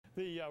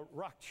the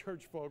Rock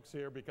Church folks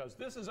here because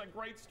this is a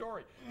great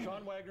story.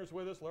 Sean Wagner's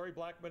with us, Larry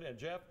Blackman, and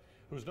Jeff,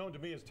 who's known to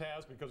me as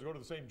Taz because we go to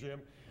the same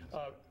gym.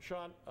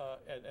 Sean,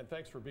 and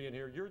thanks for being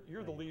here.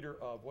 You're the leader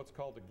of what's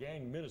called the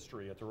gang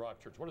ministry at the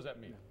Rock Church. What does that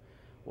mean?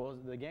 Well,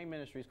 the gang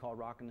ministry is called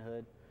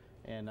Rock′s,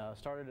 and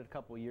started a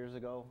couple of years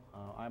ago.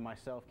 I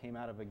myself came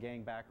out of a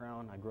gang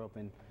background. I grew up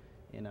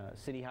in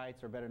City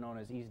Heights, or better known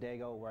as East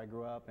Dago, where I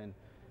grew up, and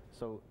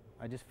so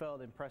I just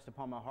felt impressed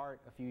upon my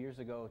heart a few years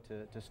ago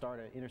to start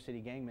an inner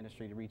city gang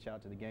ministry to reach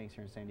out to the gangs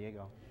here in San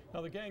Diego.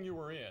 Now, the gang you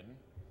were in,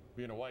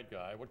 being a white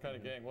guy, what kind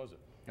of gang was it?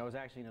 I was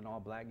actually in an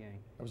all-black gang.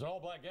 It was an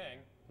all-black gang?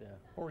 Yeah.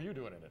 What were you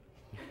doing in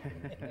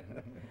it?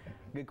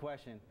 Good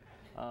question.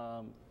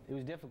 It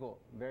was difficult,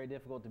 very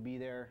difficult to be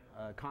there,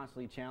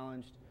 constantly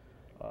challenged,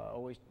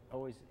 always,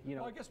 you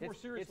know. Well, I guess more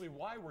seriously,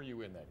 why were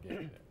you in that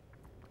gang then?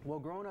 Well,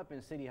 growing up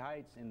in City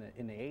Heights in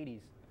the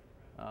 80s,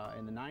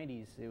 in the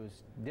 90s, it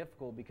was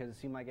difficult because it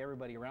seemed like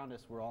everybody around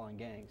us were all in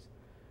gangs,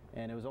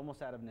 and it was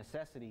almost out of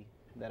necessity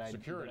that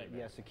security.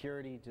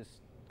 Security,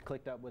 just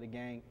clicked up with a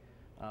gang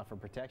for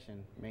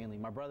protection, mainly.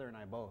 My brother and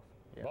I both.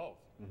 Yeah. Both?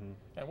 Mm-hmm.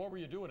 And what were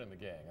you doing in the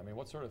gang? I mean,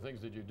 what sort of things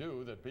did you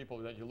do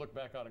that you look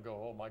back on and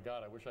go, oh my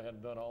God, I wish I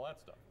hadn't done all that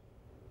stuff?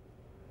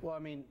 Well, I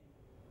mean,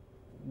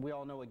 we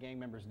all know what gang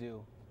members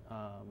do.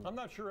 I'm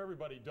not sure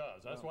everybody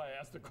does. That's why I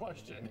asked the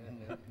question.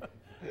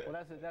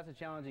 Well, that's a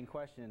challenging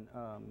question.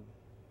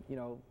 You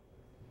know,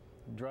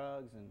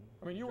 drugs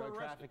and drug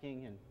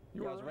trafficking, and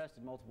I was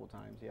arrested multiple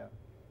times. Yeah.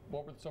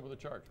 What were some of the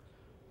charges?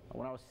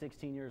 When I was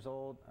 16 years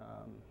old,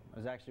 I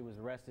was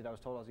arrested. I was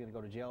told I was going to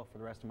go to jail for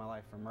the rest of my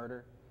life for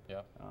murder.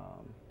 Yeah.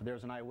 But there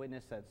was an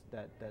eyewitness that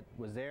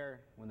was there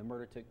when the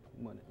murder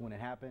when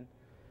it happened,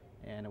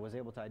 and was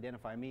able to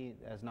identify me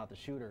as not the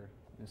shooter.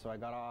 And so I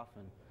got off,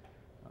 and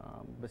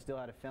but still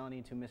had a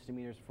felony, 2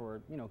 misdemeanors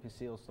for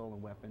concealed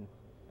stolen weapon,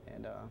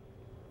 and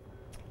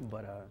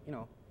you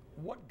know.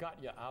 What got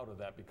you out of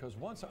that? Because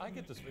once I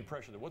get this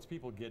impression that once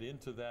people get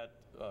into that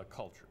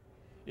culture,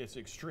 it's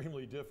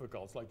extremely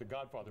difficult. It's like the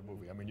Godfather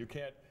movie. I mean, you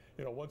can't,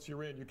 once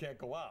you're in, you can't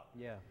go out.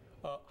 Yeah.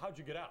 How'd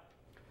you get out?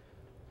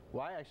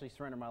 Well, I actually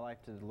surrendered my life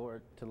to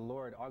the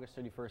Lord August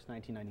 31st,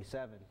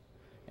 1997.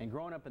 And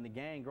growing up in the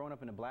gang, growing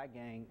up in a black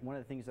gang, one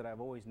of the things that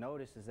I've always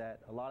noticed is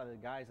that a lot of the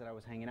guys that I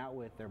was hanging out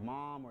with, their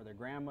mom or their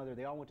grandmother,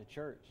 they all went to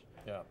church.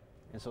 Yeah.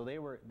 And so they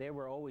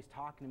were always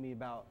talking to me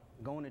about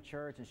going to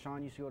church, and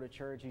Sean used to go to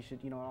church, you should,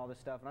 all this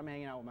stuff. And I'm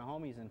hanging out with my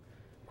homies, and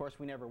of course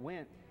we never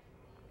went.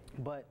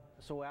 But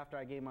so after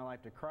I gave my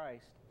life to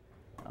Christ,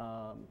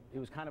 it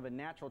was kind of a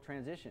natural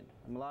transition.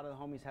 A lot of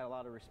the homies had a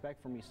lot of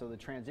respect for me, so the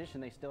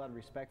transition, they still had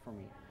respect for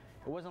me.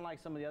 It wasn't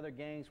like some of the other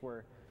gangs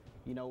where,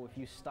 if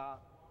you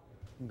stop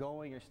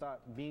going or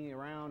stop being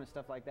around and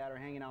stuff like that, or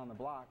hanging out on the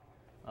block,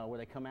 where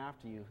they come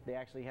after you. They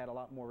actually had a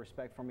lot more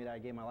respect for me that I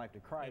gave my life to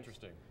Christ.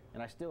 Interesting.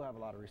 And I still have a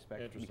lot of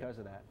respect because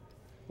of that.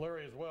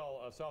 Larry as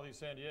well, Southeast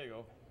San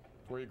Diego,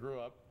 where you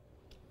grew up.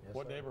 Yes,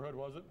 what sir. neighborhood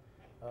was it?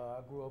 I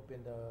grew up in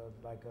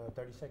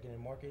 32nd and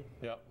Market,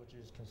 yeah, which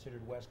is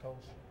considered West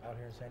Coast out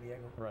here in San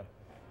Diego. Right,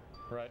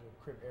 right.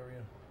 Crip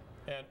area.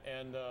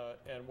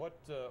 And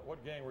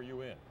what gang were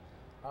you in?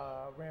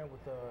 I ran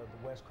with the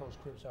West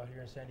Coast Crips out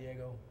here in San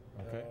Diego.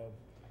 Okay.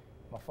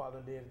 My father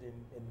lived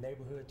in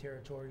neighborhood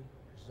territory,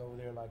 which is over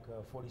there like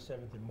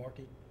 47th and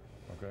Market.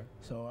 Okay.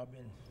 So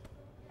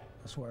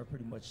that's where I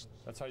pretty much.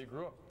 That's how you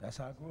grew up? That's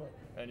how I grew up.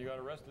 And you got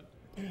arrested?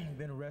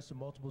 Been arrested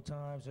multiple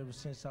times ever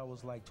since I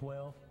was like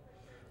 12,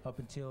 up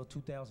until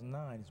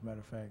 2009, as a matter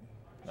of fact.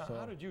 Now,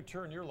 how did you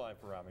turn your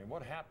life around? I mean,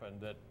 what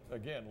happened that,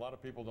 again, a lot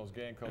of people in those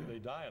gang cultures, they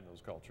die in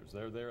those cultures.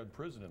 They're in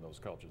prison in those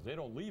cultures. They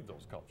don't leave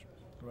those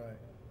cultures. Right.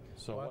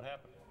 So what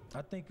happened?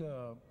 I think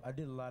I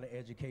did a lot of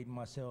educating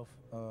myself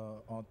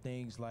on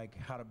things like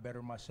how to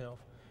better myself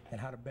and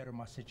how to better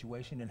my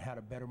situation and how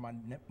to better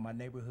my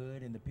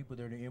neighborhood and the people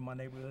that are in my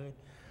neighborhood.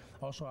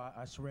 Also,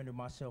 I surrendered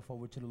myself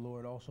over to the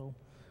Lord also.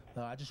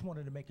 I just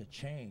wanted to make a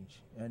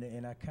change,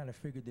 and I kind of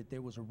figured that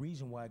there was a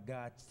reason why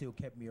God still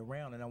kept me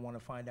around, and I want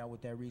to find out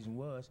what that reason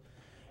was.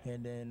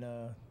 And then,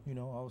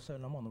 all of a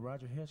sudden, I'm on the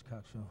Roger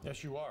Hegdecock show.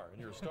 Yes, you are, and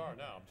you're a star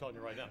now. I'm telling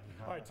you right now.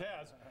 All right,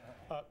 Taz,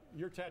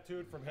 you're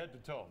tattooed from head to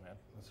toe, man.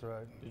 That's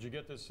right. Did you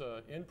get this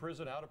in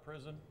prison, out of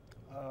prison?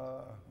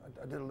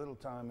 I did a little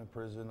time in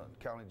prison,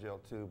 county jail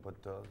too, but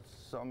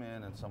some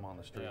in and some on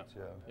the streets,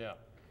 yeah.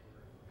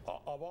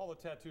 Of all the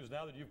tattoos,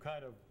 now that you've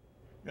kind of,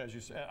 as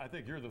you said, I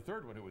think you're the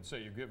third one who would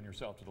say you've given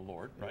yourself to the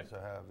Lord, right? Yes,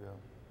 I have,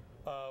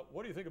 yeah.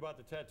 What do you think about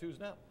the tattoos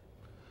now?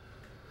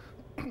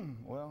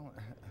 Well,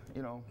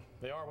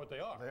 they are what they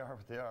are. They are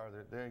what they are.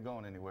 They ain't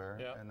going anywhere.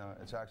 Yeah. And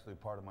it's actually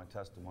part of my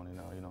testimony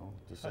now,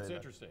 to say That's that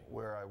interesting.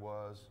 Where I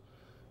was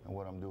and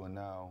what I'm doing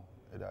now,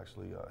 it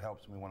actually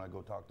helps me when I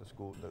go talk to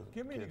school.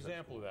 Give me an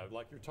example of that.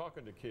 Like you're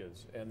talking to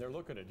kids and they're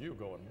looking at you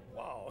going,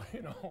 wow,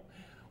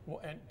 Well,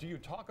 and do you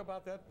talk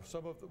about that,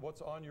 some of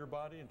what's on your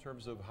body in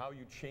terms of how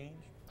you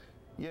change?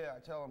 Yeah, I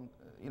tell them,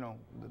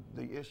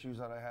 the issues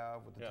that I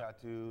have with the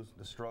tattoos,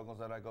 the struggles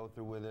that I go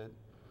through with it,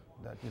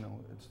 that,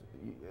 it's,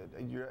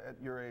 at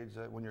your age,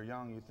 when you're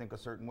young, you think a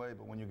certain way,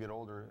 but when you get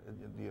older,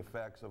 the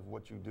effects of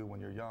what you do when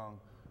you're young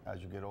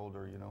as you get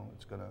older, you know,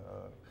 it's going to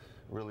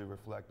really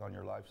reflect on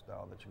your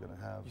lifestyle that you're going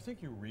to have. You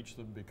think you reach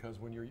them because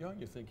when you're young,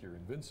 you think you're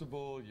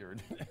invincible, you're,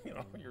 you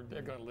know,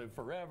 they're going to live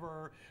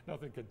forever,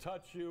 nothing can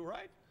touch you,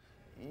 right?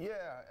 Yeah,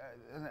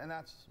 and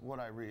that's what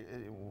I read.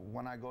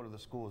 When I go to the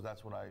schools,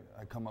 that's what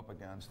I come up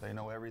against. They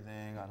know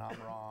everything, and I'm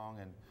wrong,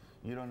 and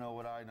you don't know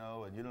what I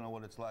know, and you don't know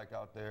what it's like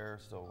out there.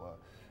 So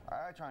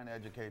I try and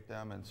educate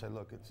them and say,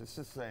 look, it's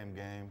the same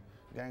game.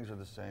 Gangs are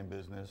the same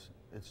business.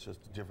 It's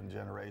just a different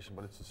generation,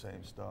 but it's the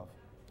same stuff.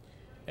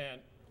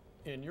 And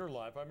in your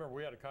life, I remember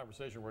we had a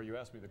conversation where you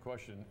asked me the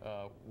question,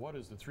 what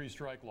does the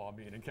three-strike law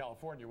mean in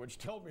California, which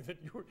told me that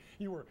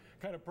you were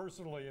kind of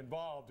personally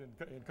involved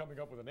in coming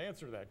up with an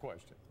answer to that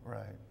question.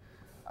 Right.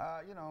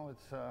 You know,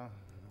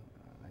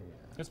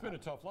 it's been a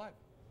tough life.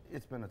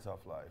 It's been a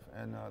tough life,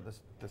 and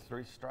the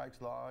three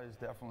strikes law is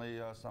definitely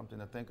something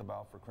to think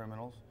about for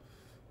criminals.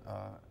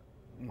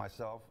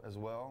 Myself as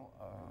well.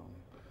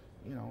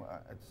 You know,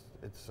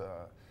 it's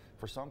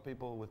for some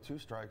people with 2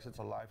 strikes, it's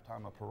a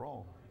lifetime of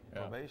parole,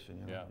 probation.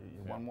 You know,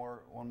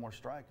 one more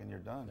strike and you're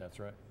done. That's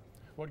right.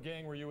 What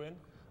gang were you in?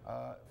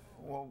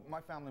 Well, my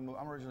family moved.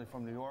 I'm originally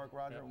from New York,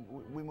 Roger.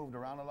 We moved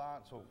around a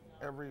lot, so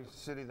every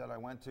city that I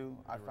went to,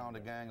 I found a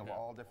gang of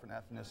all different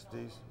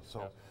ethnicities.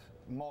 So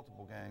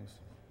multiple gangs.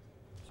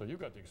 So you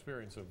got the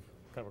experience of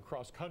kind of a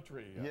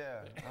cross-country.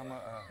 Yeah, I'm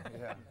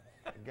a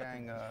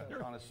gang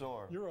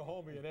connoisseur. You're a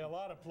homie in a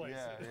lot of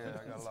places. Yeah,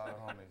 I got a lot of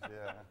homies,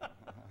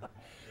 yeah.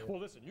 Well,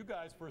 listen, you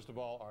guys, first of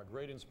all, are a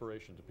great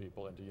inspiration to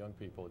people and to young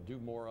people. Do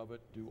more of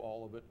it, do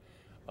all of it.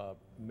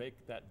 Make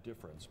that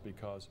difference,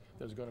 because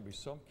there's going to be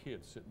some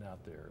kid sitting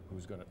out there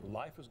whose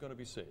life is going to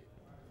be saved,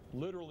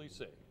 literally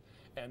saved,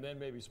 and then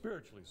maybe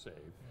spiritually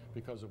saved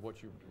because of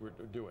what you were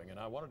doing. And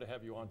I wanted to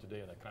have you on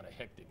today on a kind of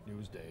hectic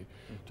news day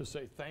to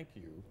say thank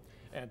you,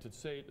 and to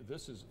say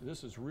this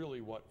is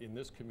really what in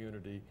this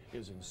community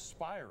is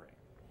inspiring,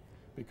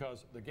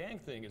 because the gang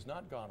thing has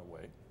not gone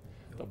away.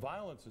 The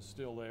violence is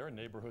still there in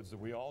neighborhoods that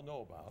we all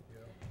know about,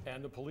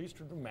 and the police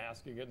are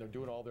masking it and they're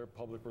doing all their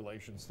public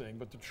relations thing.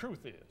 But the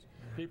truth is,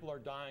 people are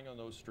dying on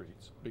those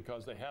streets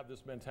because they have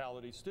this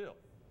mentality still.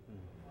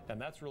 And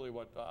that's really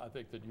what I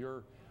think that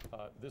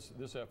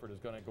this effort is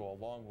going to go a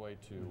long way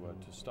to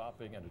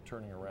stopping and to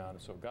turning around.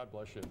 And so God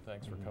bless you, and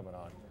thanks for coming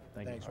on.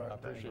 Thanks, I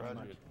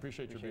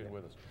appreciate you being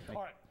with us.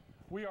 All right,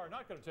 we are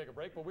not going to take a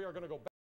break, but we are going to go back.